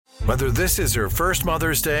Whether this is her first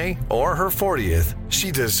Mother's Day or her 40th, she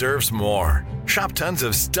deserves more. Shop tons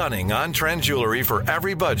of stunning on-trend jewelry for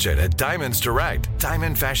every budget at Diamonds Direct.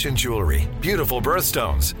 Diamond fashion jewelry, beautiful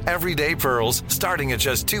birthstones, everyday pearls starting at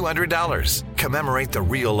just $200. Commemorate the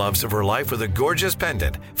real loves of her life with a gorgeous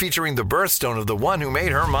pendant featuring the birthstone of the one who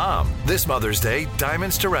made her mom. This Mother's Day,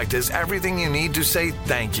 Diamonds Direct is everything you need to say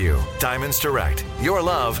thank you. Diamonds Direct. Your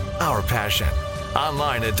love, our passion.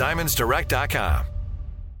 Online at diamondsdirect.com.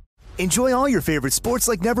 Enjoy all your favorite sports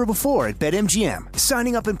like never before at BetMGM.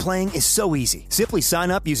 Signing up and playing is so easy. Simply sign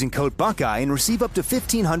up using code Buckeye and receive up to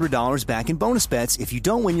 $1,500 back in bonus bets if you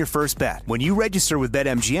don't win your first bet. When you register with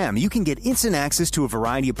BetMGM, you can get instant access to a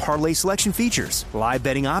variety of parlay selection features, live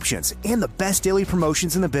betting options, and the best daily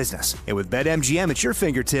promotions in the business. And with BetMGM at your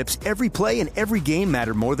fingertips, every play and every game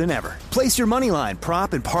matter more than ever. Place your moneyline,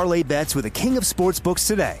 prop, and parlay bets with the king of sportsbooks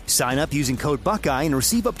today. Sign up using code Buckeye and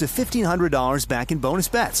receive up to $1,500 back in bonus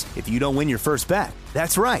bets if you don't win your first bet.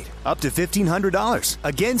 That's right, up to $1,500.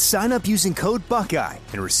 Again, sign up using code Buckeye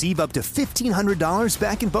and receive up to $1,500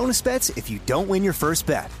 back in bonus bets if you don't win your first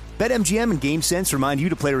bet. BetMGM and GameSense remind you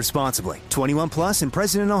to play responsibly. 21 plus and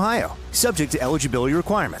present in Ohio. Subject to eligibility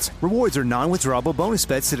requirements. Rewards are non-withdrawable bonus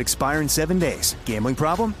bets that expire in 7 days. Gambling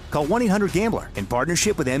problem? Call 1-800-GAMBLER in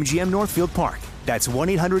partnership with MGM Northfield Park. That's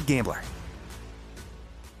 1-800-GAMBLER.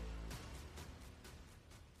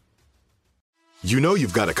 You know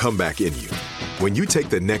you've got a comeback in you. When you take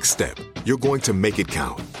the next step, you're going to make it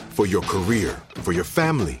count. For your career, for your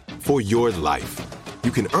family, for your life. You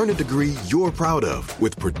can earn a degree you're proud of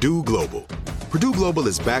with Purdue Global. Purdue Global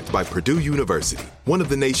is backed by Purdue University, one of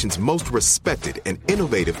the nation's most respected and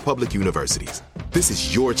innovative public universities. This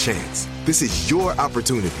is your chance. This is your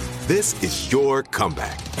opportunity. This is your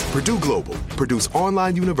comeback. Purdue Global, Purdue's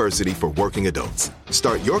online university for working adults.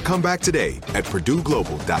 Start your comeback today at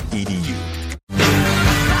purdueglobal.edu.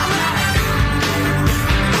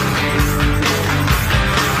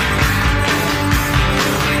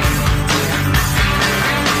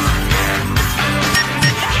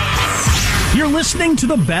 You're listening to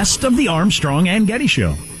the best of the Armstrong and Getty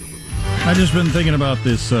Show. I've just been thinking about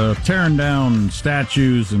this, tearing down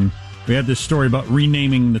statues, and we had this story about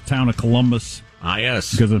renaming the town of Columbus. Ah,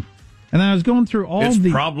 yes. Because of, and I was going through all it's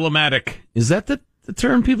problematic. Is that the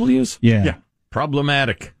term people use? Yeah.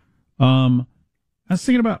 Problematic. I was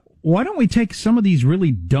thinking about, why don't we take some of these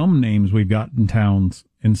really dumb names we've got in towns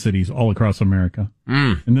and cities all across America?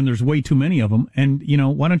 And then there's way too many of them. And,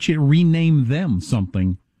 why don't you rename them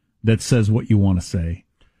something that says what you want to say?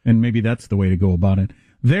 And maybe that's the way to go about it.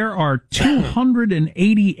 There are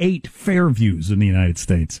 288 Fairviews in the United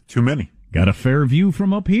States. Too many. Got a fair view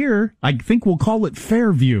from up here. I think we'll call it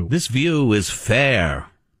Fairview. This view is fair,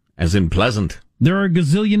 as in pleasant. There are a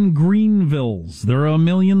gazillion Greenvilles. There are a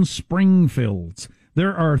million Springfields.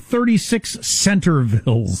 There are 36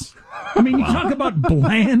 Centervilles. I mean, you talk about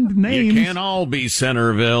bland names. You can't all be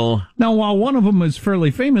Centerville. Now, while one of them is fairly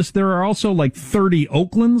famous, there are also like 30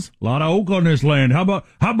 Oaklands. A lot of oak on this land. How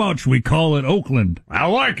about should we call it Oakland? I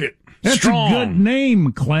like it. That's Strong. a good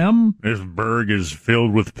name, Clem. This burg is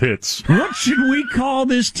filled with pits. What should we call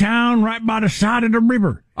this town right by the side of the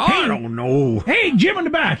river? I don't know. Hey, Jim in the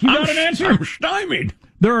back, you got an answer? I'm stymied.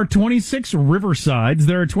 There are 26 Riversides.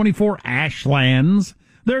 There are 24 Ashlands.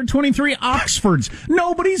 There are 23 Oxfords.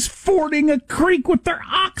 Nobody's fording a creek with their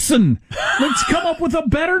oxen. Let's come up with a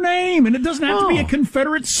better name. And it doesn't have to be a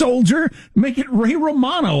Confederate soldier. Make it Ray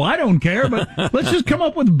Romano. I don't care, but let's just come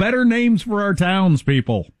up with better names for our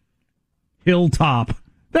townspeople. Hilltop.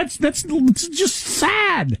 That's just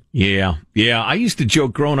sad. Yeah. I used to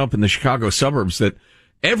joke growing up in the Chicago suburbs that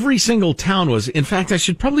every single town was, in fact, I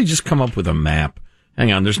should probably just come up with a map.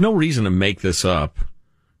 Hang on. There's no reason to make this up.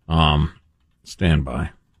 Stand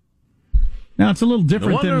by. Now, it's a little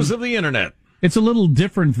different. The wonders of the internet. It's a little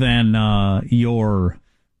different than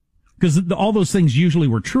because all those things usually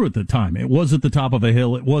were true at the time. It was at the top of a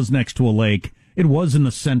hill. It was next to a lake. It was in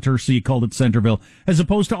the center, so you called it Centerville, as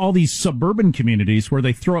opposed to all these suburban communities where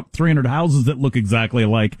they throw up 300 houses that look exactly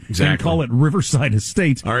alike and call it Riverside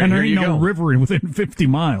Estates, all right, and there ain't no river within 50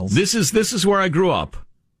 miles. This is where I grew up.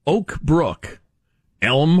 Oak Brook,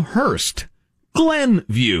 Elmhurst,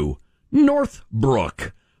 Glenview,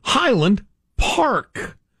 Northbrook, Highland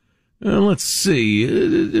Park. Let's see.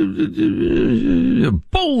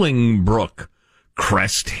 Bolingbrook,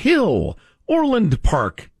 Crest Hill, Orland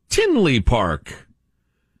Park, Tinley Park.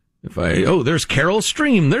 There's Carroll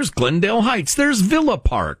Stream, there's Glendale Heights, there's Villa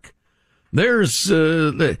Park, there's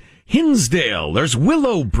Hinsdale, there's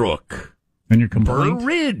Willowbrook. And your complaint? Burr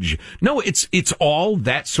Ridge. No, it's all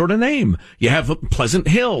that sort of name. You have Pleasant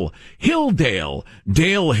Hill, Hilldale,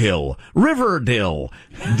 Dale Hill, Riverdale,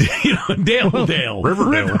 Dale,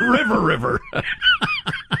 River.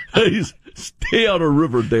 Stay out of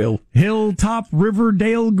Riverdale. Hilltop,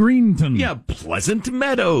 Riverdale, Greenton. Yeah, Pleasant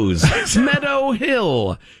Meadows, Meadow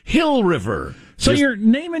Hill, Hill River. So you're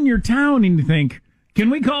naming your town and you think, can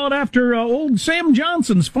we call it after old Sam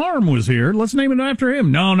Johnson's farm was here? Let's name it after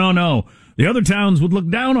him. No. The other towns would look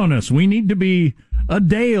down on us. We need to be a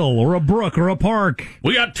dale or a brook or a park.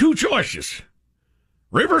 We got two choices.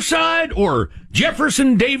 Riverside or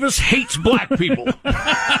Jefferson Davis hates black people.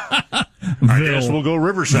 I guess we'll go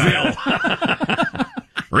Riverside.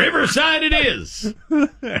 Riverside it is.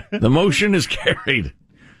 The motion is carried.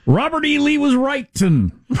 Robert E. Lee was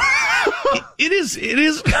Wrighton. It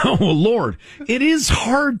is, oh Lord, it is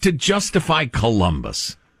hard to justify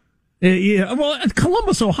Columbus. Yeah, well,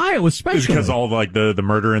 Columbus, Ohio, especially. Is it because all like the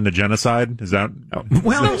murder and the genocide? Is that?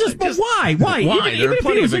 Well, but why? Why? Why? There are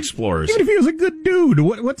plenty of explorers. Even if he was a good dude,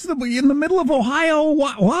 what's in the middle of Ohio?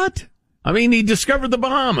 What? I mean, he discovered the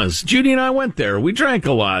Bahamas. Judy and I went there. We drank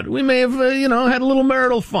a lot. We may have, had a little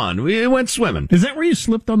marital fun. We went swimming. Is that where you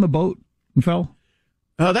slipped on the boat and fell?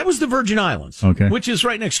 That was the Virgin Islands, okay, which is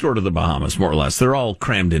right next door to the Bahamas, more or less. They're all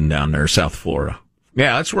crammed in down there, South Florida.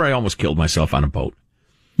 Yeah, that's where I almost killed myself on a boat.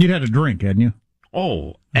 You'd had a drink, hadn't you?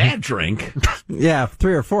 Oh, a drink? Yeah,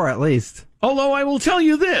 3 or 4 at least. Although I will tell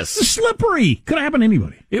you this. Slippery. Could have happened to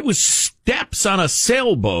anybody. It was steps on a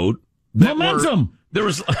sailboat. Momentum. There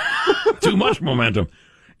was too much momentum.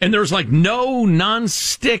 And there was like no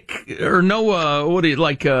non-stick or no,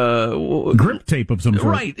 grip tape of some sort.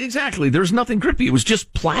 Right, exactly. There's nothing grippy. It was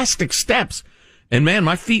just plastic steps. And man,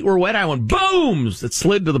 my feet were wet. I went booms. It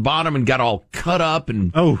slid to the bottom and got all cut up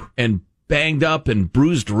and banged up and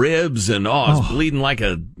bruised ribs and I was bleeding like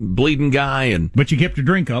a bleeding guy. And but you kept your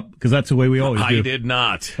drink up because that's the way we always do. I did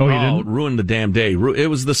not. Oh, you didn't? It ruined the damn day. It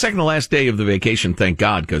was the second to last day of the vacation, thank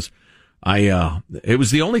God, because it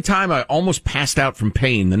was the only time I almost passed out from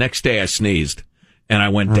pain. The next day I sneezed and I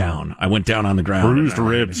went down. I went down on the ground. Bruised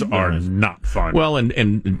ribs are not fun. Well,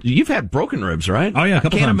 and you've had broken ribs, right? Oh yeah, a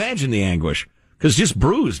couple I can't times. imagine the anguish. Because just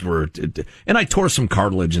bruised and I tore some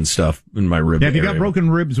cartilage and stuff in my rib. Yeah, if you area. got broken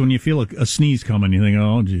ribs when you feel a sneeze coming, you think,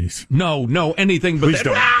 oh, geez. No, anything but Please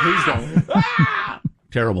don't.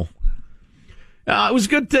 Terrible. It was a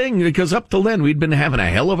good thing because up till then we'd been having a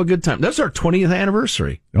hell of a good time. That's our 20th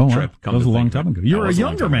anniversary trip. That was a long time ago. You were a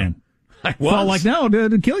younger man. I was. Felt like now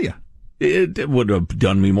it'd kill you. It would have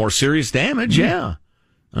done me more serious damage. Yeah,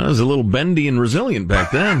 I was a little bendy and resilient back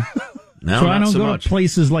then. Now, so I don't go much. to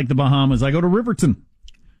places like the Bahamas. I go to Riverton,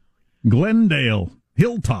 Glendale,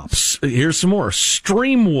 Hilltops. Here's some more.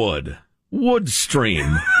 Streamwood,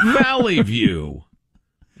 Woodstream, Valley View.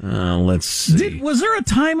 Let's see. Was there a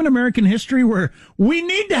time in American history where we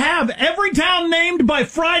need to have every town named by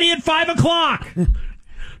Friday at 5:00?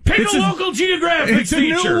 Pick a local geographic It's a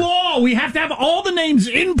feature. new law. We have to have all the names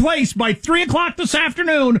in place by 3:00 this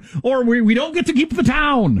afternoon, or we don't get to keep the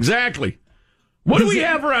town. Exactly. What do we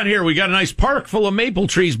have around here? We got a nice park full of maple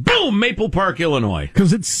trees. Boom! Maple Park, Illinois.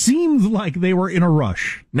 Because it seems like they were in a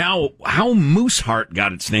rush. Now, how Mooseheart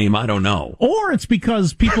got its name, I don't know. Or it's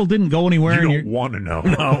because people didn't go anywhere. You don't want to know.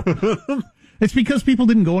 No. It's because people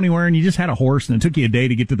didn't go anywhere and you just had a horse and it took you a day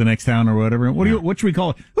to get to the next town or whatever. What should we call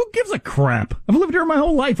it? Who gives a crap? I've lived here my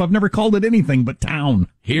whole life. I've never called it anything but town.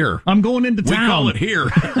 Here. I'm going into We town. call it here.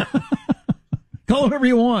 Call it whatever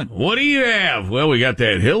you want. What do you have? Well, we got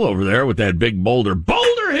that hill over there with that big boulder.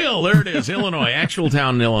 Boulder Hill! There it is, Illinois. Actual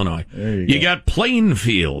town in Illinois. You got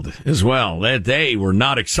Plainfield as well. They were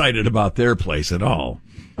not excited about their place at all.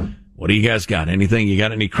 What do you guys got? Anything? You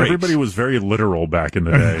got any crates? Everybody was very literal back in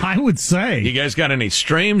the day. I would say. You guys got any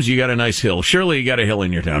streams? You got a nice hill. Surely you got a hill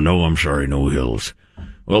in your town. No, I'm sorry, no hills.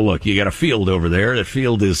 Well, look, you got a field over there. That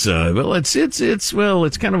field is,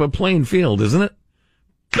 it's kind of a plain field, isn't it?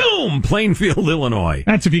 Boom! Plainfield, Illinois.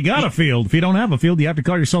 That's if you got a field. If you don't have a field, you have to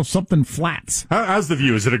call yourself something flats. How's the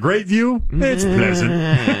view? Is it a great view? It's pleasant.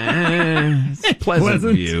 It's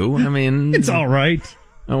pleasant view. I mean, It's all right.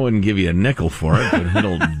 I wouldn't give you a nickel for it, but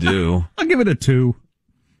it'll do. I'll give it a 2.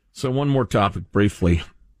 So one more topic briefly.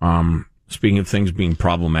 Speaking of things being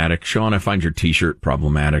problematic, Sean, I find your T-shirt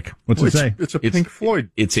problematic. What's it say? It's a Pink Floyd.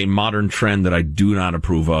 It's a modern trend that I do not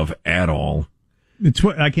approve of at all. It's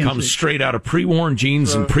what I can't. Comes straight out of pre-worn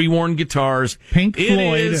jeans and pre-worn guitars. Pink It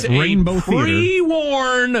Floyd, is Rainbow a Theater.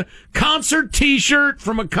 pre-worn concert T-shirt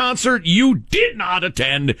from a concert you did not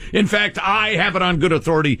attend. In fact, I have it on good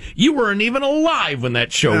authority. You weren't even alive when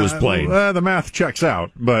that show was played. The math checks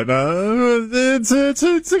out, but it's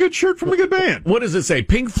a good shirt from a good band. What does it say?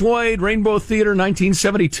 Pink Floyd, Rainbow Theater,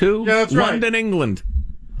 1972? Yeah, that's right. London, England.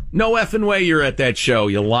 No effing way you're at that show,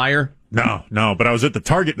 you liar. No, but I was at the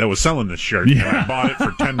Target that was selling this shirt, and I bought it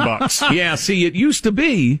for $10. Yeah, see, it used to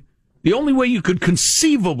be the only way you could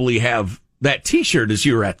conceivably have that T-shirt is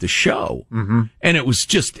you were at the show. Mm-hmm. And it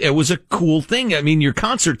was a cool thing. I mean, your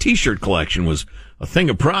concert T-shirt collection was a thing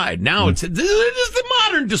of pride. Now it's the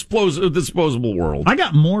modern disposable world. I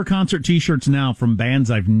got more concert T-shirts now from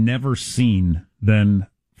bands I've never seen than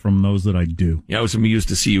from those that I do. Yeah, I was amused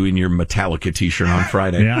to see you in your Metallica T-shirt on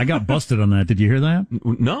Friday. Yeah, I got busted on that. Did you hear that?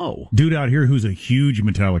 No. Dude out here who's a huge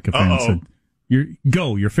Metallica fan said,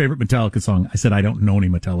 your favorite Metallica song. I said, I don't know any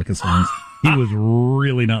Metallica songs. He was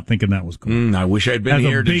really not thinking that was cool. I wish I'd been As a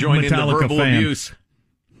here to big join in the Metallica verbal fan. abuse.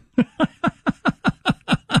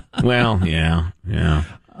 Well, yeah.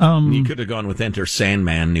 You could have gone with Enter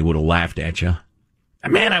Sandman and he would have laughed at you.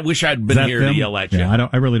 Man, I wish I'd been here to yell at you. Yeah,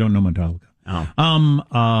 I really don't know Metallica.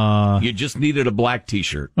 Oh. You just needed a black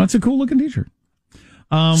T-shirt. That's a cool looking T-shirt.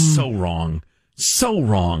 So wrong. So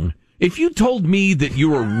wrong. If you told me that you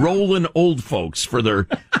were rolling old folks for their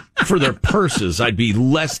purses, I'd be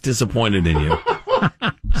less disappointed in you.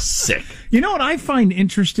 Sick. You know what I find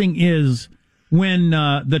interesting is when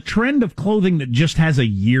the trend of clothing that just has a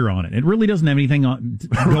year on it. It really doesn't have anything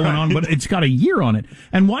going on, but it's got a year on it.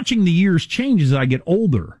 And watching the years change as I get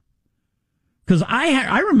older. Because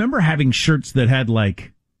I remember having shirts that had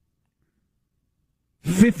like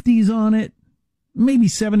 50s on it, maybe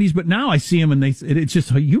 70s, but now I see them and it's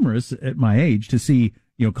just humorous at my age to see,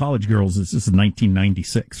 college girls. This is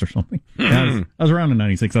 1996 or something. I was around in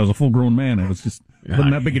 96. I was a full grown man. It was just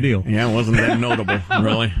wasn't that big a deal. Yeah, it wasn't that notable,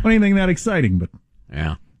 really. Wasn't anything that exciting, but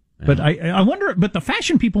yeah. But I wonder. But the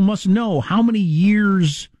fashion people must know how many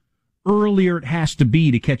years earlier it has to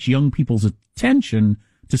be to catch young people's attention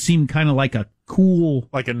to seem kind of like a cool,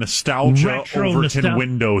 like a nostalgia retro Overton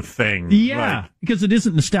window thing. Yeah, because it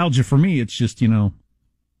isn't nostalgia for me. It's just And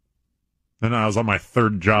I was on my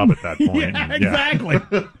third job at that point. Yeah, exactly.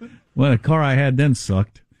 Well, the car I had then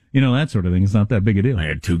sucked. That sort of thing. It's not that big a deal. I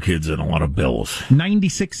had 2 kids and a lot of bills.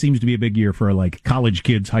 96 seems to be a big year for like college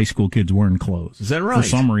kids, high school kids wearing clothes. Is that right? For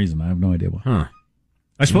some reason. I have no idea why. Huh.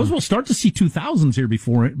 I suppose we'll start to see 2000s here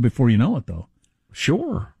before you know it, though.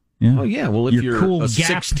 Sure. Yeah. Oh, yeah. Well, if you're cool a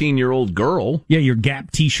Gap 16-year-old girl. Yeah, your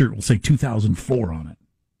Gap T-shirt will say 2004 on it.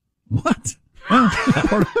 What?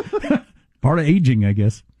 Part of aging, I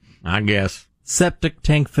guess. I guess. Septic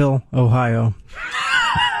Tankville, Ohio.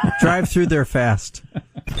 Drive through there fast.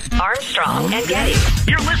 Armstrong and Getty.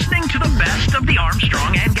 You're listening to the best of the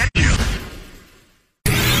Armstrong and Getty Show.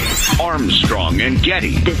 Armstrong and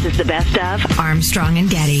Getty. This is the best of Armstrong and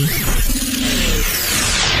Getty.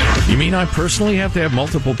 You mean I personally have to have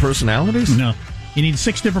multiple personalities? No. You need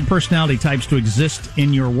 6 different personality types to exist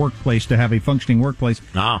in your workplace to have a functioning workplace.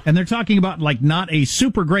 And they're talking about like not a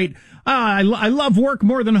super great, I love work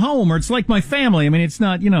more than home, or it's like my family. I mean, it's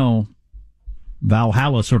not,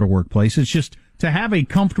 Valhalla sort of workplace. It's just to have a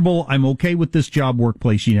comfortable, I'm okay with this job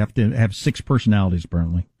workplace, you have to have 6 personalities,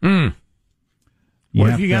 apparently. What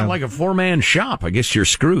if you got like a 4-man shop? I guess you're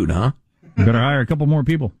screwed, huh? You better hire a couple more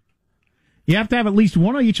people. You have to have at least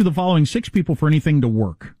one of each of the following 6 people for anything to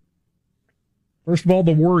work. First of all,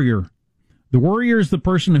 the worrier. The worrier is the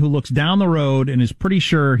person who looks down the road and is pretty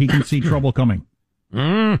sure he can see trouble coming.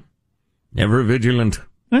 Never vigilant.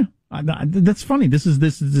 That's funny.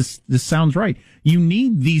 This sounds right. You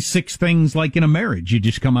need these 6 things like in a marriage. You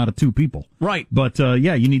just come out of 2 people. Right. But,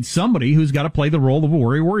 you need somebody who's got to play the role of a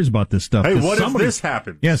worrier, worries about this stuff. Hey, what if this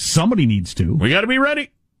happens? Yes, somebody needs to. We got to be ready.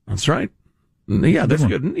 That's right. Yeah, that's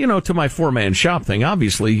good. To my 4-man shop thing,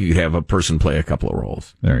 obviously you have a person play a couple of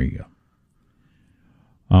roles. There you go.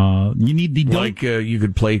 You need the like you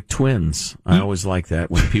could play twins. I always like that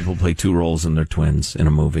when people play 2 roles and they're twins in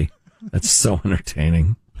a movie. That's so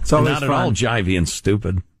entertaining. It's always not fun. At all jivey and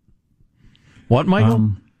stupid. What,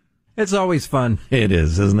 Michael? It's always fun. It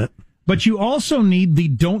is, isn't it? But you also need the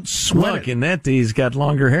don't sweat. Look, in that he's got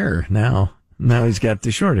longer hair now. Now he's got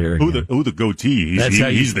the short hair. The goatee.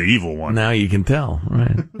 He's the evil one. Now you can tell,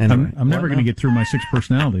 right? Anyway, I'm never going to get through my 6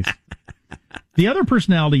 personalities. The other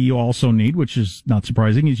personality you also need, which is not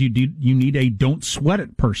surprising, is you need a don't sweat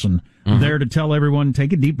it person there to tell everyone,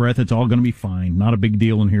 take a deep breath, it's all going to be fine, not a big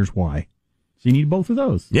deal, and here's why. So you need both of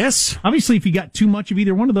those. Yes. Obviously, if you got too much of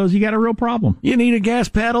either one of those, you got a real problem. You need a gas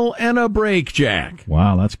pedal and a brake jack.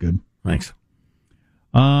 Wow, that's good. Thanks.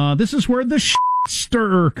 This is where the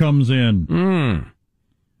stir comes in.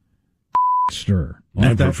 Stir.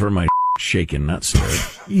 I prefer my shaken, not stirred.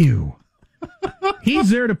 Ew.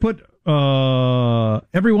 He's there to put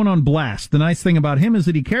everyone on blast. The nice thing about him is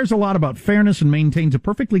that he cares a lot about fairness and maintains a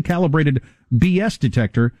perfectly calibrated BS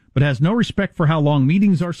detector, but has no respect for how long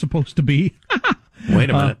meetings are supposed to be. Wait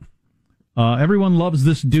a minute. Everyone loves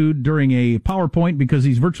this dude during a PowerPoint because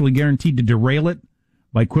he's virtually guaranteed to derail it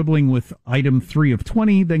by quibbling with item 3 of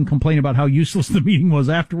 20, then complain about how useless the meeting was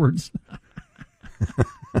afterwards.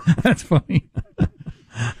 That's funny.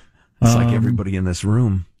 It's like everybody in this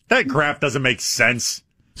room. That graph doesn't make sense.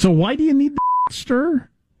 So why do you need the stir?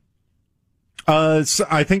 So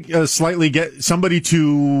I think slightly get somebody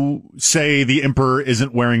to say the emperor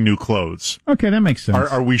isn't wearing new clothes. Okay, that makes sense.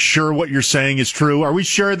 Are we sure what you're saying is true? Are we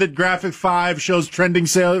sure that graphic 5 shows trending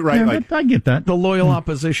sales? Right, Yeah, I get that. The loyal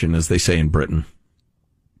opposition, as they say in Britain.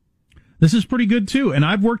 This is pretty good, too. And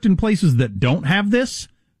I've worked in places that don't have this,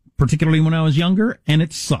 particularly when I was younger, and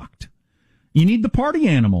it sucked. You need the party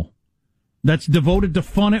animal that's devoted to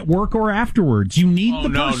fun at work or afterwards. You need the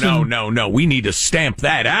person. No. We need to stamp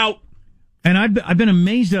that out. And I've been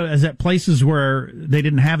amazed as at places where they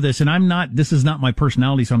didn't have this, and this is not my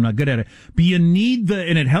personality, so I'm not good at it. But you need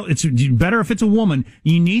it's better if it's a woman.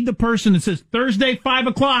 You need the person that says, Thursday,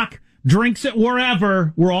 5:00, drinks it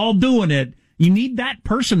wherever, we're all doing it. You need that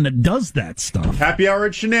person that does that stuff. Happy hour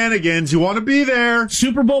at Shenanigans. You want to be there.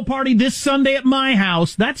 Super Bowl party this Sunday at my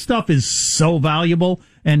house. That stuff is so valuable,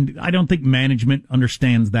 and I don't think management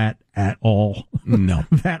understands that at all. No.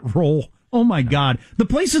 That role. Oh, my God. The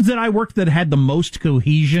places that I worked that had the most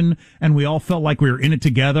cohesion and we all felt like we were in it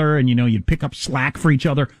together and, you'd pick up slack for each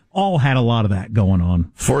other, all had a lot of that going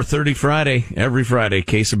on. 4:30 Friday, every Friday,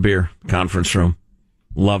 case of beer, conference room.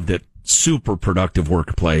 Loved it. Super productive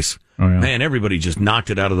workplace. Oh, yeah. Man, everybody just knocked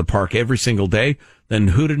it out of the park every single day, then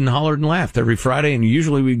hooted and hollered and laughed every Friday, and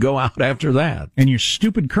usually we go out after that. And your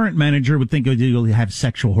stupid current manager would think you'll have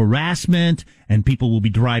sexual harassment and people will be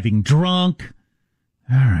driving drunk.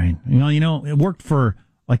 All right. It worked for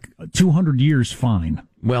like 200 years fine.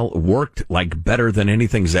 Well, worked like better than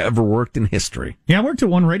anything's ever worked in history. Yeah, I worked at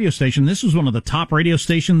one radio station. This was one of the top radio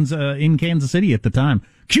stations in Kansas City at the time.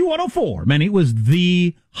 Q104. Man, it was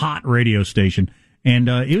the hot radio station. And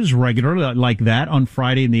it was regular like that on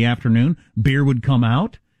Friday in the afternoon. Beer would come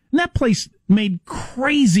out. And that place made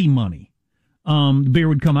crazy money. The beer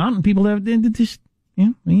would come out and people just...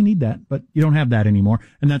 Yeah, you need that, but you don't have that anymore.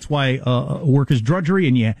 And that's why work is drudgery,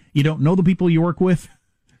 and you don't know the people you work with,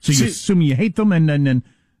 so you assume you hate them, and then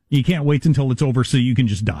you can't wait until it's over so you can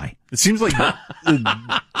just die. It seems like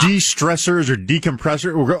de-stressors or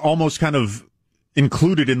decompressors were almost kind of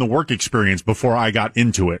included in the work experience before I got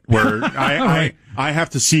into it, where I have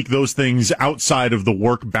to seek those things outside of the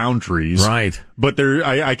work boundaries. Right. But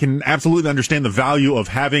I can absolutely understand the value of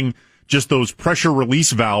having just those pressure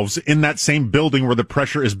release valves in that same building where the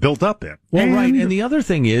pressure is built up in. Well, right. And the other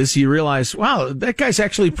thing is you realize, wow, that guy's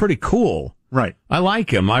actually pretty cool. Right. I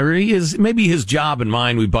like him. He is, maybe his job and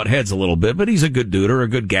mine, we butt heads a little bit, but he's a good dude or a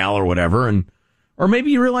good gal or whatever. Or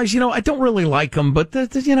maybe you realize, I don't really like him, but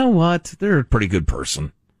you know what? They're a pretty good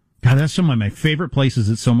person. God, that's some of my favorite places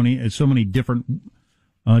at so many different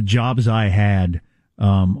jobs I had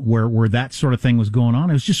where that sort of thing was going on.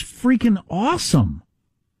 It was just freaking awesome.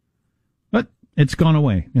 But it's gone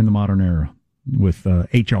away in the modern era with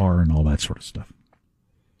HR and all that sort of stuff.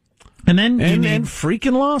 And then and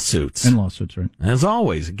freaking lawsuits. And lawsuits, right. As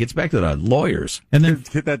always, it gets back to the lawyers. And then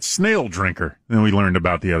hit that snail drinker that we learned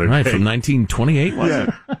about the other day. From 1928, was it?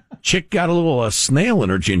 Chick got a little snail in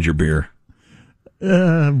her ginger beer.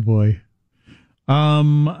 Oh, boy.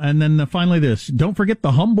 And then finally this. Don't forget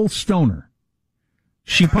the humble stoner.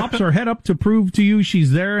 She pops her head up to prove to you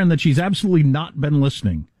she's there and that she's absolutely not been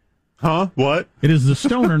listening. Huh? What? It is the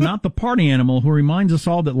stoner, not the party animal, who reminds us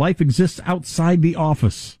all that life exists outside the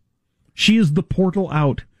office. She is the portal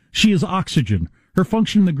out. She is oxygen. Her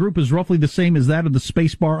function in the group is roughly the same as that of the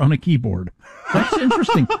space bar on a keyboard. That's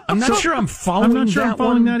interesting. I'm not sure I'm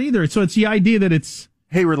following that either. So it's the idea that it's...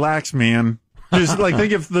 Hey, relax, man. Just like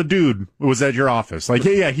think if the dude was at your office. Like,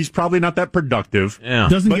 yeah, he's probably not that productive. Yeah.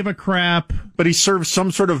 Doesn't give a crap. But he serves some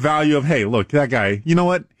sort of value of, hey, look, that guy, you know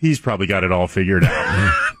what? He's probably got it all figured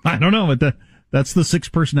out. I don't know, but that's the 6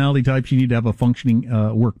 personality types you need to have a functioning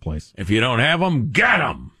workplace. If you don't have them, get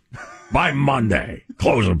them by Monday.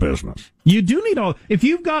 Close of business. You do need if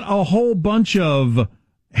you've got a whole bunch of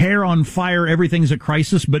hair on fire, everything's a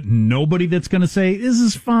crisis, but nobody that's going to say, this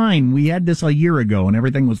is fine. We had this a year ago and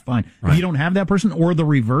everything was fine. Right. If you don't have that person, or the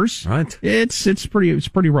reverse, right? It's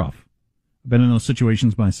pretty rough. I've been in those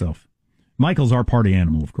situations myself. Michael's our party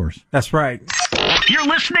animal, of course. That's right. You're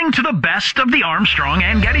listening to the best of the Armstrong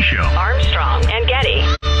and Getty Show. Armstrong and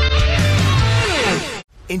Getty.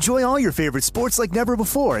 Enjoy all your favorite sports like never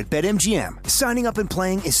before at BetMGM. Signing up and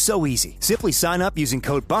playing is so easy. Simply sign up using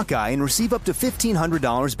code Buckeye and receive up to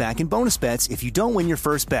 $1,500 back in bonus bets if you don't win your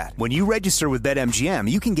first bet. When you register with BetMGM,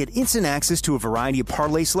 you can get instant access to a variety of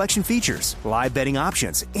parlay selection features, live betting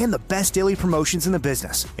options, and the best daily promotions in the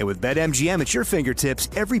business. And with BetMGM at your fingertips,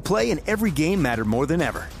 every play and every game matter more than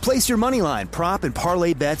ever. Place your moneyline, prop, and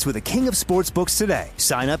parlay bets with the king of sportsbooks today.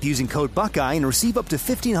 Sign up using code Buckeye and receive up to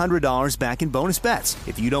 $1,500 back in bonus bets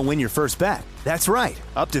if you don't win your first bet. That's right,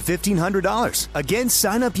 up to $1,500. Again,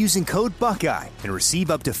 sign up using code Buckeye and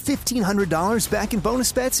receive up to $1,500 back in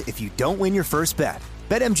bonus bets if you don't win your first bet.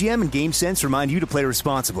 BetMGM and GameSense remind you to play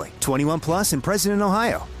responsibly. 21 plus and present in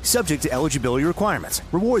Ohio. Subject to eligibility requirements.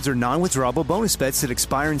 Rewards are non-withdrawable bonus bets that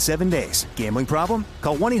expire in 7 days. Gambling problem?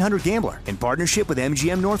 Call 1-800-GAMBLER in partnership with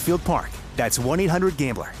MGM Northfield Park. That's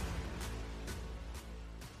 1-800-GAMBLER.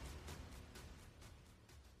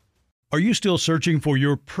 Are you still searching for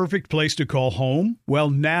your perfect place to call home? Well,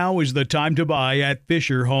 now is the time to buy at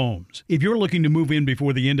Fisher Homes. If you're looking to move in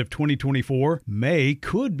before the end of 2024, May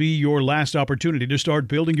could be your last opportunity to start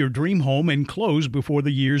building your dream home and close before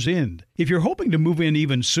the year's end. If you're hoping to move in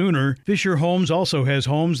even sooner, Fisher Homes also has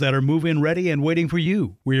homes that are move-in ready and waiting for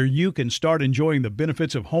you, where you can start enjoying the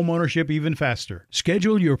benefits of homeownership even faster.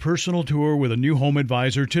 Schedule your personal tour with a new home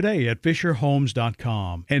advisor today at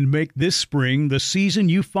FisherHomes.com and make this spring the season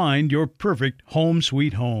you find your perfect home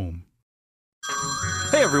sweet home.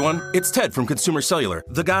 Hey everyone, it's Ted from Consumer Cellular,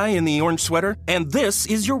 the guy in the orange sweater, and this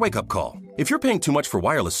is your wake-up call. If you're paying too much for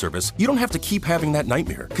wireless service, you don't have to keep having that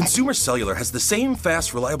nightmare. Consumer Cellular has the same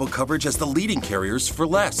fast, reliable coverage as the leading carriers for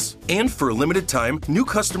less. And for a limited time, new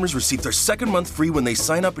customers receive their second month free when they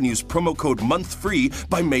sign up and use promo code MONTHFREE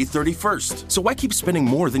by May 31st. So why keep spending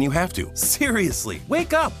more than you have to? Seriously,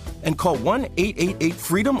 wake up and call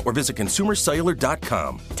 1-888-FREEDOM or visit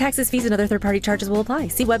consumercellular.com. Taxes, fees, and other third-party charges will apply.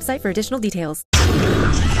 See website for additional details.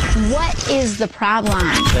 What is the problem?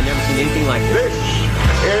 I've never seen anything like this.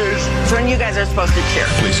 Is when you guys are supposed to cheer.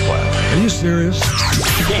 Please clap. Are you serious?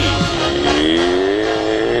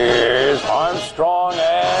 Is Armstrong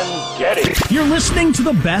and Getty. You're listening to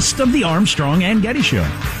the best of the Armstrong and Getty Show.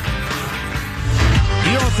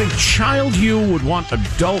 You don't think child you would want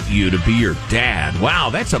adult you to be your dad?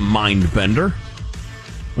 Wow, that's a mind bender.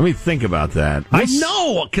 Let me think about that. I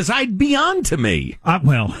know, because I'd be on to me.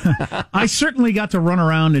 I certainly got to run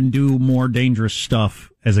around and do more dangerous stuff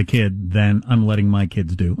as a kid than I'm letting my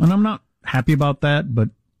kids do. And I'm not happy about that,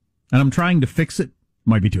 and I'm trying to fix it.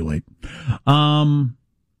 Might be too late. But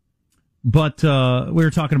we were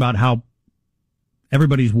talking about how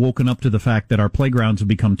everybody's woken up to the fact that our playgrounds have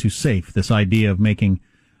become too safe. This idea of making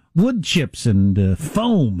wood chips and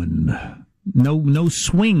foam and no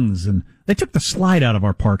swings, and they took the slide out of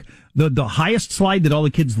our park. The highest slide that all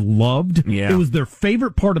the kids loved. Yeah. It was their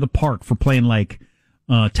favorite part of the park for playing like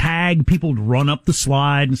tag. People would run up the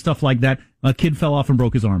slide and stuff like that. A kid fell off and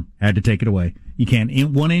broke his arm. Had to take it away. You can't.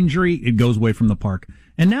 One injury, it goes away from the park.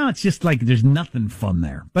 And now it's just like there's nothing fun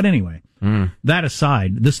there. But anyway, that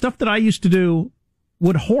aside, the stuff that I used to do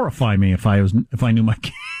would horrify me if I knew my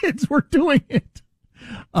kids were doing it.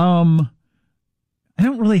 we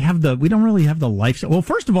don't really have the lifestyle. Well,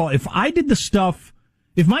 first of all, if my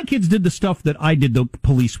kids did the stuff that I did, the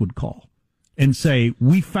police would call and say,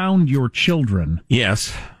 we found your children.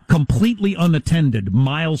 Yes. Completely unattended,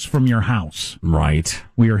 miles from your house. Right.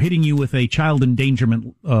 We are hitting you with a child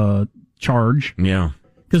endangerment charge. Yeah.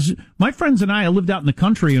 Because my friends and I lived out in the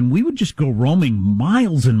country, and we would just go roaming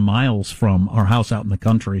miles and miles from our house out in the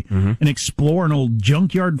country and explore an old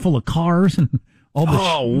junkyard full of cars and all this.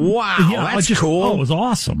 Oh, wow. Yeah, that's cool. Oh, it was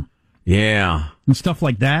awesome. Yeah. And stuff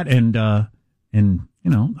like that. And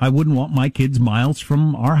I wouldn't want my kids miles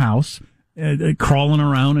from our house crawling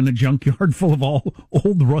around in a junkyard full of all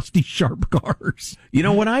old, rusty, sharp cars. You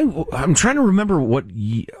know, when I'm trying to remember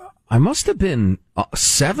I must have been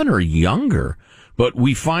 7 or younger. But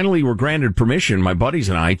we finally were granted permission, my buddies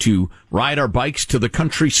and I, to ride our bikes to the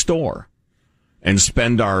country store and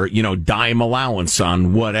spend our, dime allowance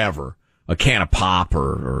on whatever, a can of pop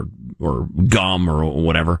or gum or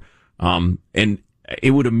whatever. And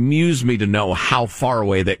it would amuse me to know how far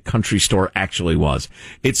away that country store actually was.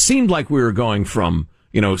 It seemed like we were going from,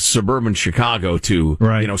 suburban Chicago to,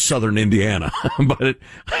 southern Indiana. But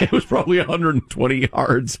it was probably 120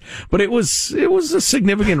 yards. But it was a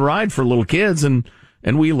significant ride for little kids, and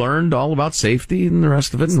we learned all about safety and the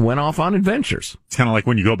rest of it and went off on adventures. It's kind of like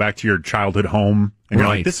when you go back to your childhood home and you're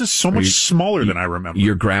like, this is so much smaller than I remember.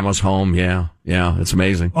 Your grandma's home, yeah. Yeah, it's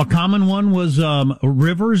amazing. A common one was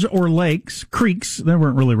rivers or lakes, creeks. There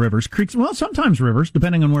weren't really rivers. Creeks, well, sometimes rivers,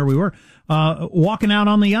 depending on where we were. Walking out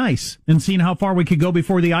on the ice and seeing how far we could go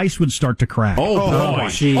before the ice would start to crack. Oh boy.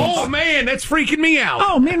 Oh, man, that's freaking me out.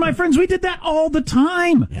 Oh, me and my friends, we did that all the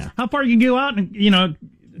time. Yeah. How far you can go out and,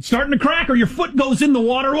 it's starting to crack or your foot goes in the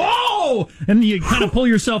water. Whoa! And you kind of pull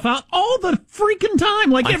yourself out all the freaking time,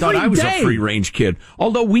 like every day. I thought I was a free-range kid.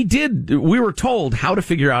 Although we were told how to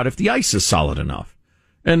figure out if the ice is solid enough.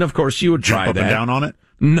 And, of course, you would try Jump up that. and down on it?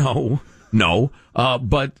 No.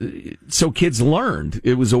 But so kids learned.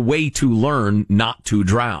 It was a way to learn not to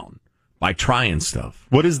drown by trying stuff.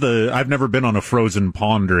 What is I've never been on a frozen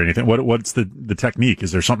pond or anything. What's the technique?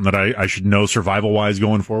 Is there something that I should know survival-wise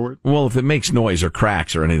going forward? Well, if it makes noise or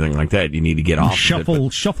cracks or anything like that, you need to get off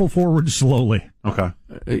Shuffle forward slowly. Okay.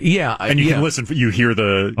 Yeah. And you can listen, you hear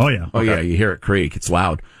the... Oh, yeah. Oh, yeah, you hear it creak. It's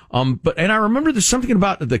loud. And I remember there's something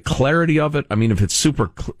about the clarity of it. I mean, if it's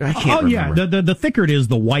super... I can't remember. Yeah. The thicker it is,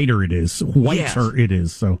 the whiter it is. Whiter it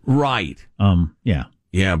is, so... Right. Yeah.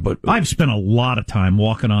 Yeah, but I've spent a lot of time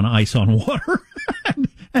walking on ice on water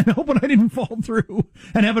and hoping I didn't fall through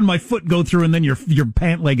and having my foot go through and then your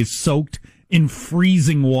pant leg is soaked in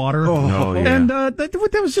freezing water. Oh, yeah. And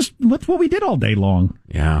that was just what we did all day long.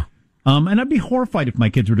 Yeah. And I'd be horrified if my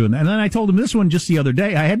kids were doing that. And then I told them this one just the other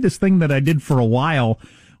day. I had this thing that I did for a while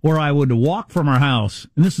where I would walk from our house,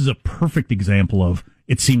 and this is a perfect example of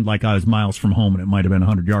it seemed like I was miles from home, and it might have been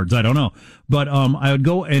 100 yards. I don't know. But I would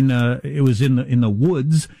go, and it was in the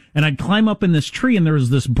woods, and I'd climb up in this tree, and there was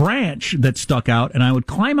this branch that stuck out, and I would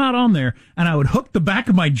climb out on there, and I would hook the back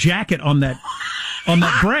of my jacket on that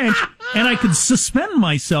branch, and I could suspend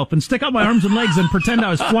myself and stick out my arms and legs and pretend I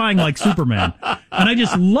was flying like Superman. And I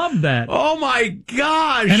just loved that. Oh, my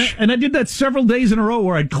gosh. And I did that several days in a row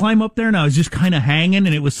where I'd climb up there and I was just kind of hanging,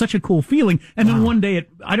 and it was such a cool feeling. And then one day,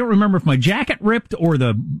 I don't remember if my jacket ripped or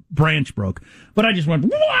the branch broke, but I just went,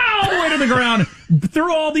 wow, way to the ground,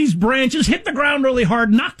 through all these branches, hit the ground really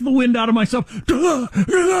hard, knocked the wind out of myself,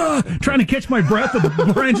 trying to catch my breath with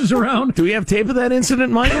the branches around. Do we have tape of that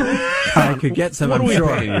incident, Michael? I could get some, I'm sure. What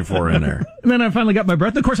are we paying you for in there? And then I finally got my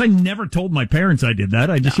breath. Of course, I never told my parents I did that.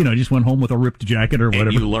 I just, just went home with a ripped jacket or whatever.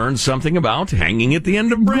 And you learned something about hanging at the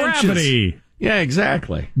end of branches. Gravity. Yeah,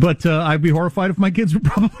 exactly. But I'd be horrified if my kids were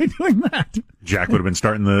probably doing that. Jack would have been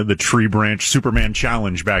starting the tree branch Superman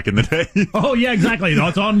challenge back in the day. Oh, yeah, exactly.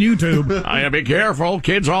 It's on YouTube. I be careful.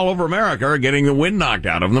 Kids all over America are getting the wind knocked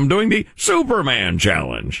out of them doing the Superman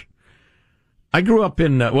challenge. I grew up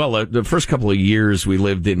in, the first couple of years we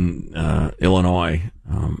lived in Illinois.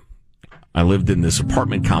 I lived in this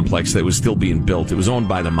apartment complex that was still being built. It was owned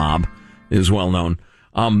by the mob. It was well known.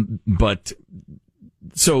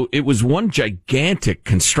 So it was one gigantic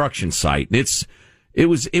construction site. It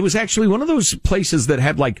was actually one of those places that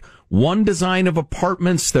had like one design of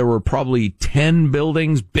apartments. There were probably 10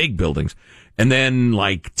 buildings, big buildings, and then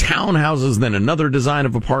like townhouses, then another design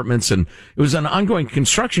of apartments. And it was an ongoing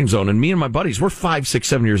construction zone. And me and my buddies, we're 5, 6,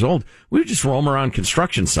 7 years old. We would just roam around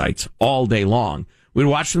construction sites all day long. We'd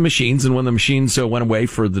watch the machines, and when the machines went away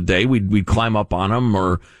for the day, we'd climb up on them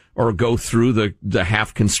or go through the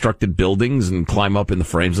half-constructed buildings and climb up in the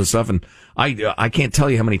frames and stuff. And I can't tell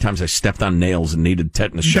you how many times I stepped on nails and needed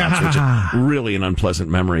tetanus shots, which is really an unpleasant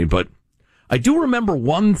memory. But I do remember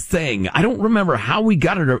one thing. I don't remember how we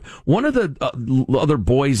got it. One of the other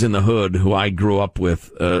boys in the hood who I grew up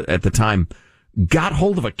with at the time got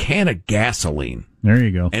hold of a can of gasoline. There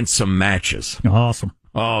you go. And some matches. Awesome.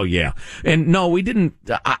 Oh, yeah. And no, we didn't.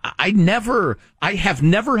 I have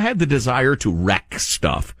never had the desire to wreck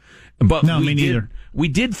stuff. But no, me neither. We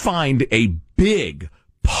did find a big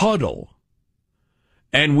puddle,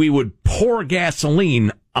 and we would pour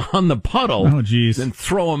gasoline on the puddle. Oh, geez. Then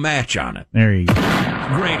throw a match on it. There you go.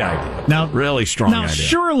 Great idea. Now, really strong idea. Now,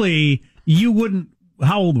 surely you wouldn't.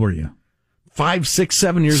 How old were you? 5, 6,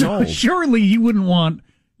 7 years old. Surely you wouldn't want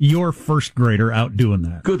your first grader out doing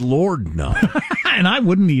that. Good Lord, no. And I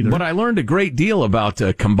wouldn't either. But I learned a great deal about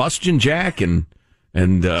combustion jack and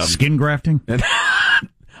skin grafting and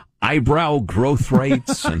eyebrow growth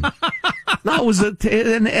rates. And no, it was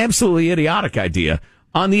an absolutely idiotic idea.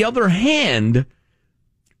 On the other hand,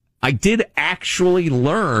 I did actually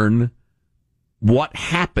learn what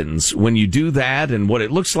happens when you do that and what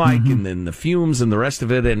it looks like, and then the fumes and the rest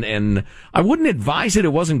of it. And I wouldn't advise it. It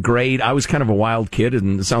wasn't great. I was kind of a wild kid,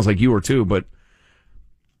 and it sounds like you were too, but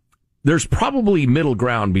there's probably middle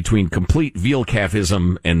ground between complete veal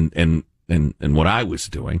calfism and what I was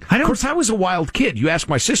doing. Of course, I was a wild kid. You ask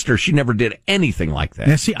my sister, she never did anything like that.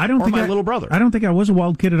 Yeah, see, I don't or think my little brother. I don't think I was a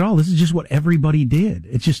wild kid at all. This is just what everybody did.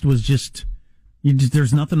 It just was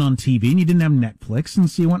there's nothing on TV, and you didn't have Netflix, and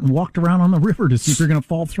so you went and walked around on the river to see if you're going to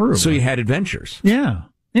fall through. So you had adventures. Yeah.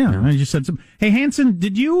 I just said some. Hey, Hanson,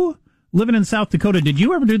 did you, living in South Dakota, did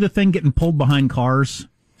you ever do the thing getting pulled behind cars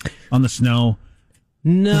on the snow?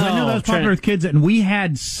 No. I know that was popular with kids, and we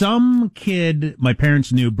had some kid my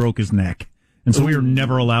parents knew broke his neck. And so we were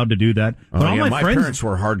never allowed to do that. But all my parents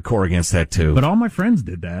were hardcore against that too. But all my friends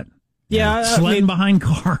did that. Yeah, sledding behind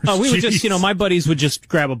cars. Oh, we would just, my buddies would just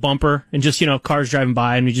grab a bumper and just, cars driving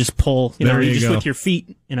by, and we just pull, you just go. with your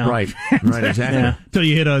feet, Right, exactly. Yeah. Until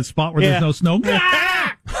you hit a spot where there's no snow.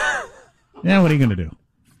 Yeah, what are you going to do?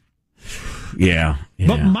 Yeah.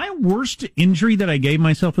 But my worst injury that I gave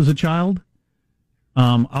myself as a child,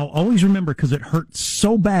 I'll always remember because it hurts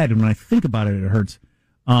so bad, and when I think about it, it hurts.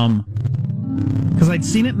 Because I'd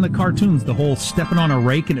seen it in the cartoons, the whole stepping on a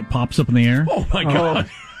rake and it pops up in the air. Oh my God.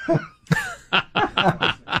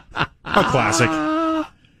 A classic.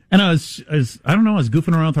 And I was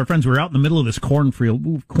goofing around with our friends. We were out in the middle of this cornfield.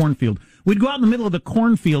 We'd go out in the middle of the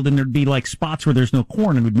cornfield, and there'd be like spots where there's no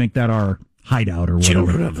corn, and we'd make that our hideout or whatever.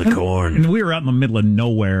 Children of the corn. And we were out in the middle of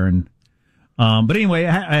nowhere. And but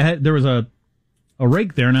anyway, there was a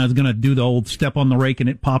rake there, and I was going to do the old step on the rake and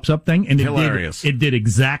it pops up thing. And hilarious. It did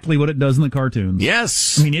exactly what it does in the cartoons.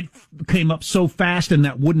 Yes. I mean, it came up so fast, and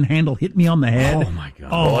that wooden handle hit me on the head. Oh, my God.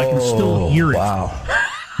 Oh, I can still hear it. Wow.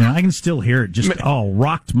 Yeah, I can still hear it. Just,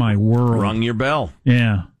 rocked my world. Rung your bell.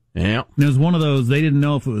 Yeah. Yeah. And it was one of those, they didn't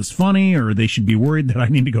know if it was funny or they should be worried that I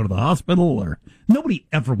need to go to the hospital, or nobody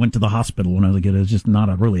ever went to the hospital when I was a kid. It was just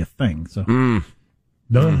not really a thing. So,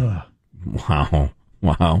 Wow.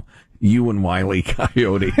 You and Wile E.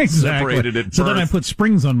 Coyote separated at birth. So then I put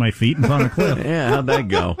springs on my feet and found a cliff. Yeah, how'd that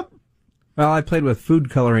go? Well, I played with food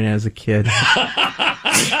coloring as a kid.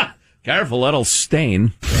 Careful, that'll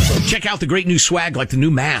stain. Check out the great new swag like the new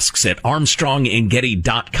masks at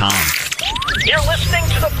ArmstrongandGetty.com. You're listening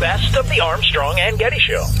to the best of the Armstrong and Getty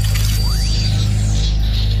Show.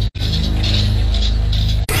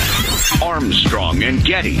 Armstrong and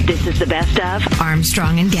Getty. This is the best of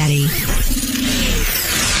Armstrong and Getty.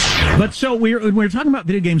 But so we're talking about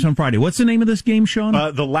video games on Friday. What's the name of this game, Sean?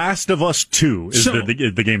 The Last of Us 2 is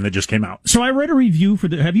the game that just came out. So I read a review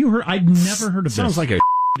for have you heard? I'd never heard of Sounds this. Sounds like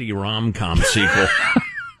a rom-com sequel.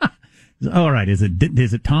 All right, is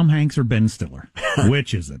it Tom Hanks or Ben Stiller?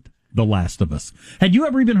 Which is it? The Last of Us. Had you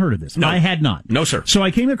ever even heard of this? No. I had not. No, sir. So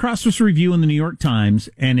I came across this review in the New York Times,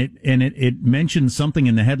 and it mentioned something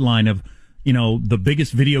in the headline of, the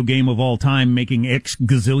biggest video game of all time making X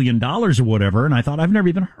gazillion dollars or whatever. And I thought, I've never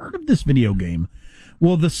even heard of this video game.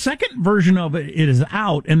 Well, the second version of it is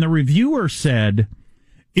out, and the reviewer said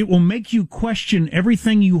it will make you question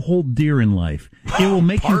everything you hold dear in life. It will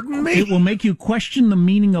make It will make you question the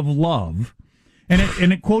meaning of love.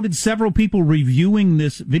 And it quoted several people reviewing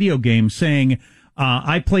this video game saying,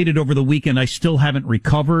 I played it over the weekend. I still haven't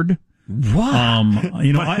recovered. What?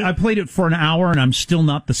 I played it for an hour and I'm still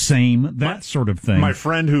not the same. That sort of thing. My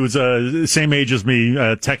friend who's same age as me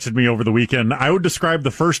texted me over the weekend. I would describe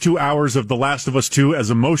the first 2 hours of The Last of Us 2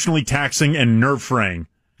 as emotionally taxing and nerve-fraying.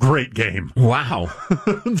 Great game. Wow.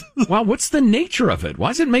 Wow, what's the nature of it? Why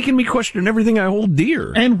is it making me question everything I hold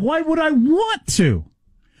dear? And why would I want to?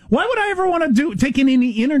 Why would I ever want to take in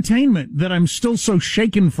any entertainment that I'm still so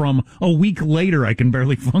shaken from a week later I can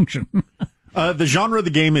barely function? The genre of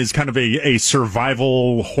the game is kind of a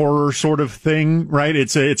survival horror sort of thing, right?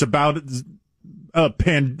 It's about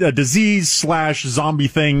a disease / zombie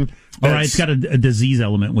thing. All right, it's got a disease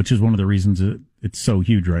element, which is one of the reasons it's so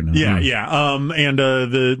huge right now. Yeah. And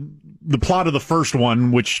the plot of the first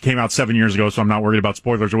one, which came out 7 years ago, so I'm not worried about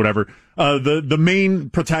spoilers or whatever. The main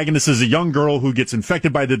protagonist is a young girl who gets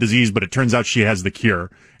infected by the disease, but it turns out she has the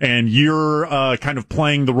cure. And you're kind of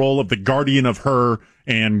playing the role of the guardian of her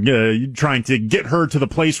and trying to get her to the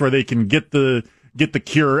place where they can get the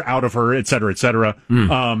cure out of her, et cetera, et cetera.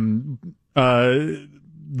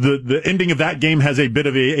 The ending of that game has a bit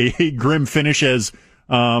of a grim finish as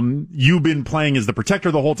you've been playing as the protector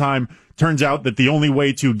the whole time. Turns out that the only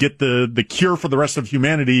way to get the cure for the rest of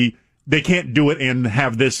humanity, they can't do it and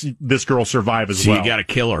have this girl survive as well. So you got to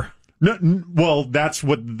kill her. No, well, that's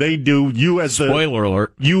what they do. You as spoiler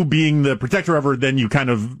alert. You being the protector of her, then you kind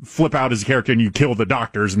of flip out as a character and you kill the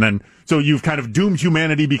doctors, and then so you've kind of doomed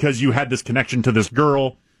humanity because you had this connection to this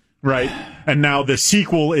girl. Right, and now the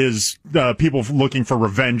sequel is people looking for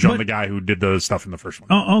revenge on the guy who did the stuff in the first one.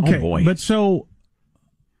 Oh, okay. Oh, boy. But so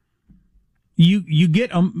you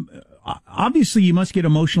get obviously you must get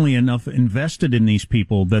emotionally enough invested in these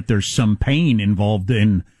people that there's some pain involved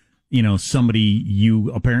in, somebody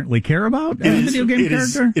you apparently care about as a video game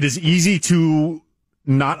character. It is easy to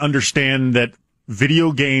not understand that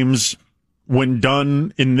video games, when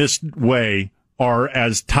done in this way, are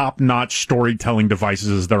as top-notch storytelling devices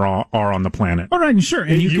as there are on the planet. All right, sure.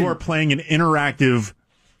 And you are playing an interactive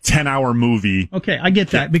 10-hour movie. Okay, I get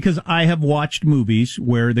that because I have watched movies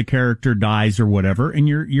where the character dies or whatever, and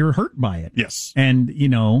you're hurt by it. Yes. And,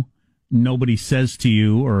 nobody says to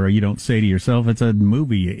you, or you don't say to yourself, it's a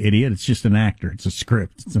movie, you idiot. It's just an actor. It's a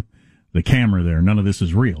script. It's the camera there. None of this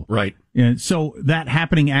is real. Right. And so that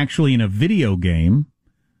happening actually in a video game,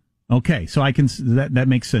 okay, so that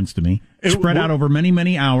makes sense to me. Spread out over many,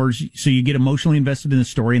 many hours, so you get emotionally invested in the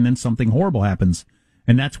story, and then something horrible happens.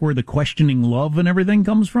 And that's where the questioning love and everything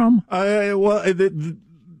comes from?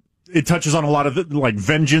 It touches on a lot of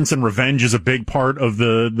vengeance and revenge is a big part of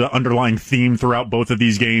the underlying theme throughout both of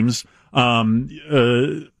these games.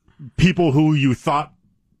 People who you thought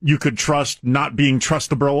you could trust not being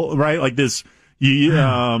trustable, right? Like this,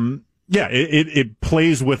 it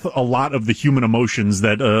plays with a lot of the human emotions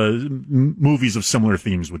that movies of similar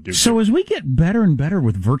themes would do. So as we get better and better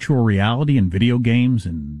with virtual reality and video games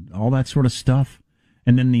and all that sort of stuff,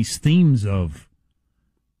 and then these themes of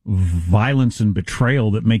violence and betrayal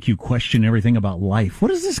that make you question everything about life, what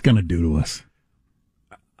is this going to do to us?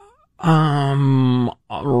 I'm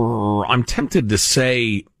tempted to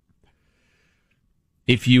say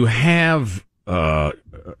if you have a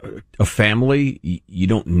family, you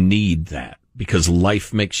don't need that because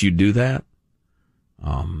life makes you do that.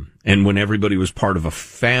 And when everybody was part of a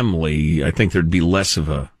family, I think there'd be less of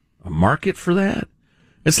a market for that.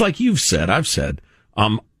 It's like you've said, I've said,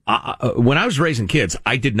 when I was raising kids,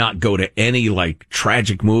 I did not go to any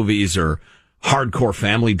tragic movies or hardcore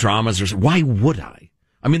family dramas. Why would I?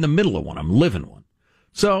 I'm in the middle of one. I'm living one.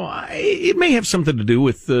 So it may have something to do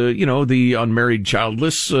with, the unmarried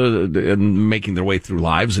childless and making their way through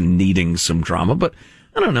lives and needing some drama. But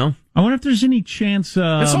I don't know. I wonder if there's any chance.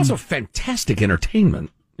 It's also fantastic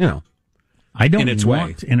entertainment, I don't in its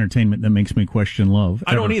want entertainment that makes me question love.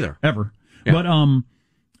 I don't either. Ever. Yeah. But,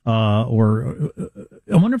 I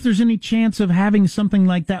wonder if there's any chance of having something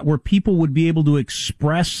like that where people would be able to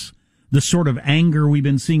express the sort of anger we've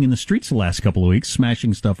been seeing in the streets the last couple of weeks,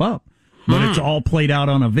 smashing stuff up. But it's all played out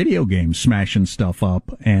on a video game, smashing stuff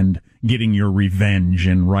up and getting your revenge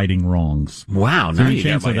and righting wrongs. Wow, now you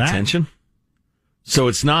got my attention. So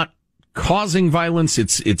it's not causing violence,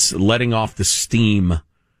 it's letting off the steam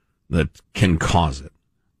that can cause it.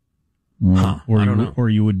 Or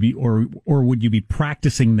would you be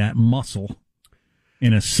practicing that muscle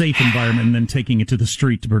in a safe environment and then taking it to the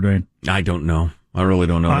street to protect? I don't know. I really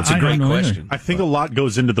don't know. It's a great question. I think a lot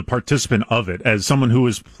goes into the participant of it. As someone who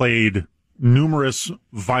has played numerous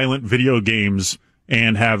violent video games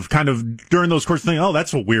and have kind of during those courses think, oh,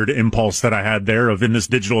 that's a weird impulse that I had there of in this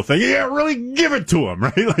digital thing. Yeah, really give it to them,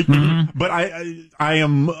 right? But I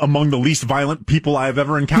am among the least violent people I've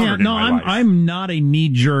ever encountered in my life. I'm not a knee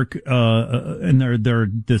jerk, and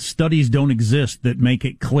the studies don't exist that make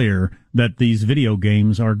it clear that these video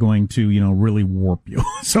games are going to, really warp you.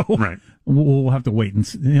 So right. We'll have to wait and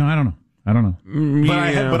see. I don't know.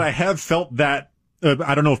 But I have felt that.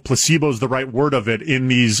 I don't know if placebo is the right word of it in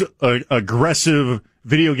these aggressive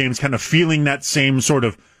video games, kind of feeling that same sort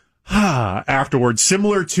of afterwards,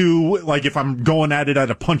 similar to if I'm going at it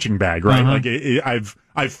at a punching bag, right? I've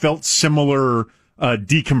felt similar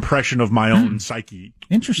decompression of my own psyche.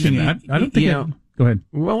 Interesting. I don't think. Go ahead.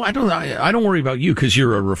 Well, I don't worry about you because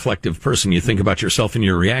you're a reflective person. You think about yourself and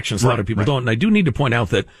your reactions. A lot of people don't. And I do need to point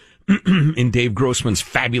out that in Dave Grossman's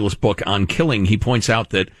fabulous book on killing, he points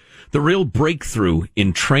out that the real breakthrough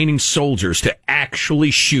in training soldiers to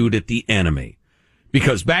actually shoot at the enemy.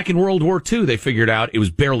 Because back in World War II, they figured out it was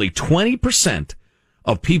barely 20%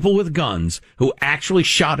 of people with guns who actually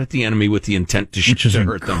shot at the enemy with the intent to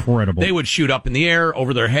hurt them. Incredible. They would shoot up in the air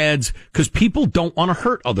over their heads because people don't want to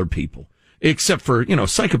hurt other people, except for,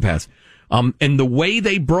 psychopaths. And the way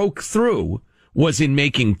they broke through was in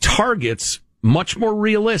making targets much more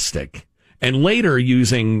realistic. And later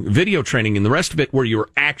using video training and the rest of it where you're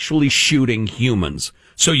actually shooting humans.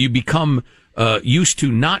 So you become used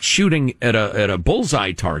to not shooting at a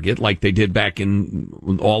bullseye target like they did back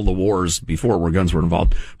in all the wars before where guns were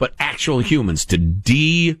involved, but actual humans to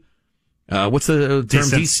what's the term?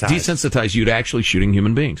 Desensitize you to actually shooting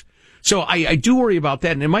human beings. So I do worry about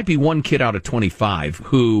that. And it might be one kid out of 25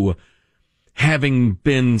 who, having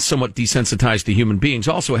been somewhat desensitized to human beings,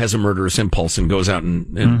 also has a murderous impulse and goes out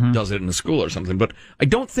and does it in a school or something. But I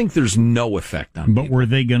don't think there's no effect on people. But were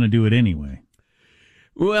they going to do it anyway?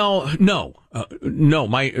 Well, no.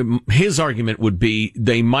 His argument would be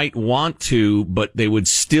they might want to, but they would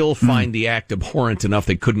still find the act abhorrent enough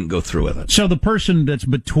they couldn't go through with it. So the person that's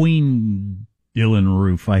between Dylan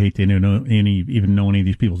Roof, I hate to even know any of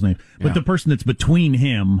these people's names, but the person that's between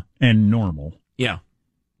him and normal. Yeah.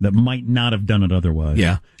 That might not have done it otherwise.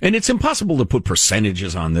 Yeah. And it's impossible to put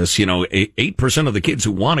percentages on this. 8% of the kids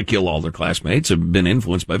who want to kill all their classmates have been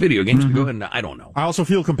influenced by video games. Go ahead and I don't know. I also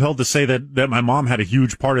feel compelled to say that my mom had a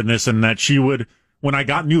huge part in this, and that she would, when I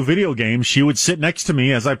got new video games, she would sit next to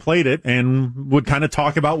me as I played it and would kind of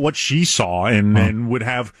talk about what she saw and would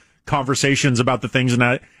have conversations about the things.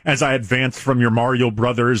 And as I advanced from your Mario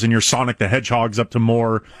Brothers and your Sonic the Hedgehogs up to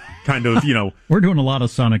more kind of, We're doing a lot of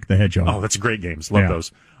Sonic the Hedgehog. Oh, that's great games. Love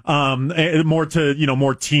those. More to,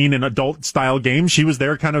 more teen and adult style games. She was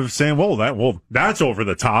there kind of saying, that's over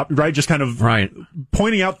the top, right? Just kind of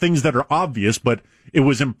pointing out things that are obvious, but it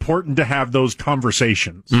was important to have those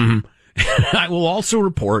conversations. Mm-hmm. I will also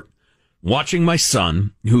report watching my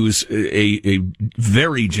son, who's a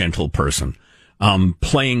very gentle person,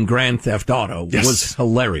 playing Grand Theft Auto was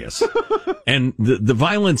hilarious. And the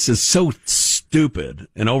violence is so stupid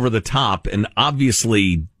and over the top and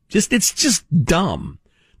obviously it's just dumb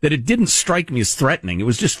that it didn't strike me as threatening. It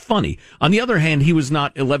was just funny. On the other hand, he was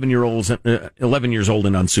not 11 years old and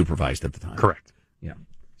unsupervised at the time. Correct. Yeah.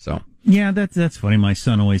 So. Yeah, that's funny. My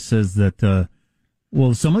son always says that,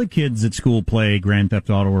 some of the kids at school play Grand Theft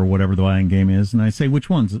Auto or whatever the violent game is, and I say, which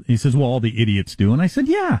ones? He says, all the idiots do. And I said,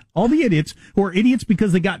 yeah, all the idiots who are idiots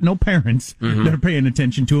because they got no parents that are paying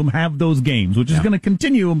attention to them have those games, which is going to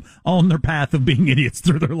continue them on their path of being idiots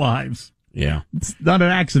through their lives. Yeah. It's not an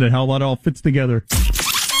accident how that all fits together.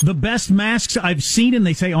 The best masks I've seen, and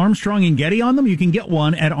they say Armstrong and Getty on them, you can get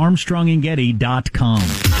one at ArmstrongandGetty.com.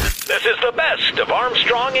 This is the best of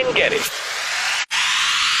Armstrong and Getty.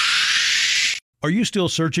 Are you still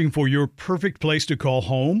searching for your perfect place to call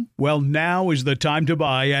home? Well, now is the time to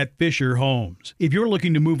buy at Fisher Homes. If you're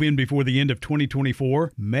looking to move in before the end of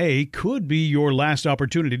 2024, May could be your last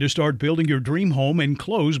opportunity to start building your dream home and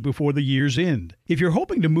close before the year's end. If you're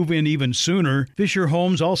hoping to move in even sooner, Fisher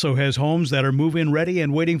Homes also has homes that are move-in ready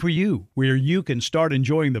and waiting for you, where you can start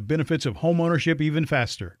enjoying the benefits of homeownership even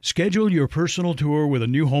faster. Schedule your personal tour with a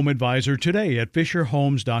new home advisor today at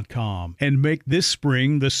FisherHomes.com and make this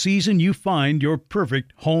spring the season you find your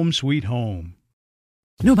perfect home sweet home.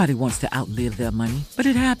 Nobody wants to outlive their money, but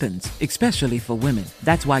it happens, especially for women.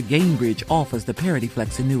 That's why Gainbridge offers the Parity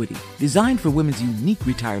Flex annuity, designed for women's unique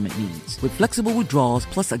retirement needs, with flexible withdrawals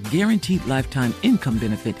plus a guaranteed lifetime income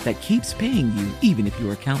benefit that keeps paying you even if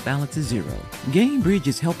your account balance is zero. Gainbridge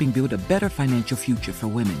is helping build a better financial future for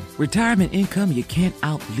women. Retirement income you can't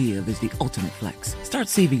outlive is the ultimate flex. Start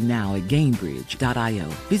saving now at Gainbridge.io.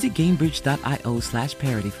 Visit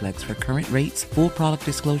Gainbridge.io/ParityFlex for current rates, full product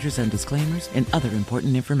disclosures and disclaimers, and other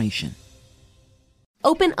important information.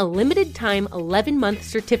 Open a limited-time 11-month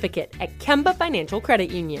certificate at Kemba Financial Credit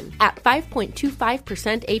Union. At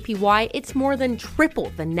 5.25% APY, it's more than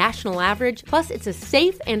triple the national average, plus it's a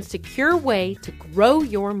safe and secure way to grow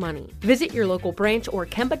your money. Visit your local branch or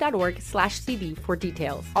kemba.org/CD for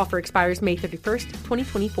details. Offer expires May 31st,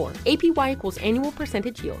 2024. APY equals annual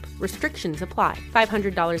percentage yield. Restrictions apply.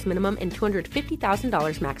 $500 minimum and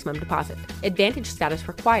 $250,000 maximum deposit. Advantage status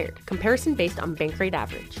required. Comparison based on bank rate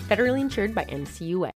average. Federally insured by NCUA.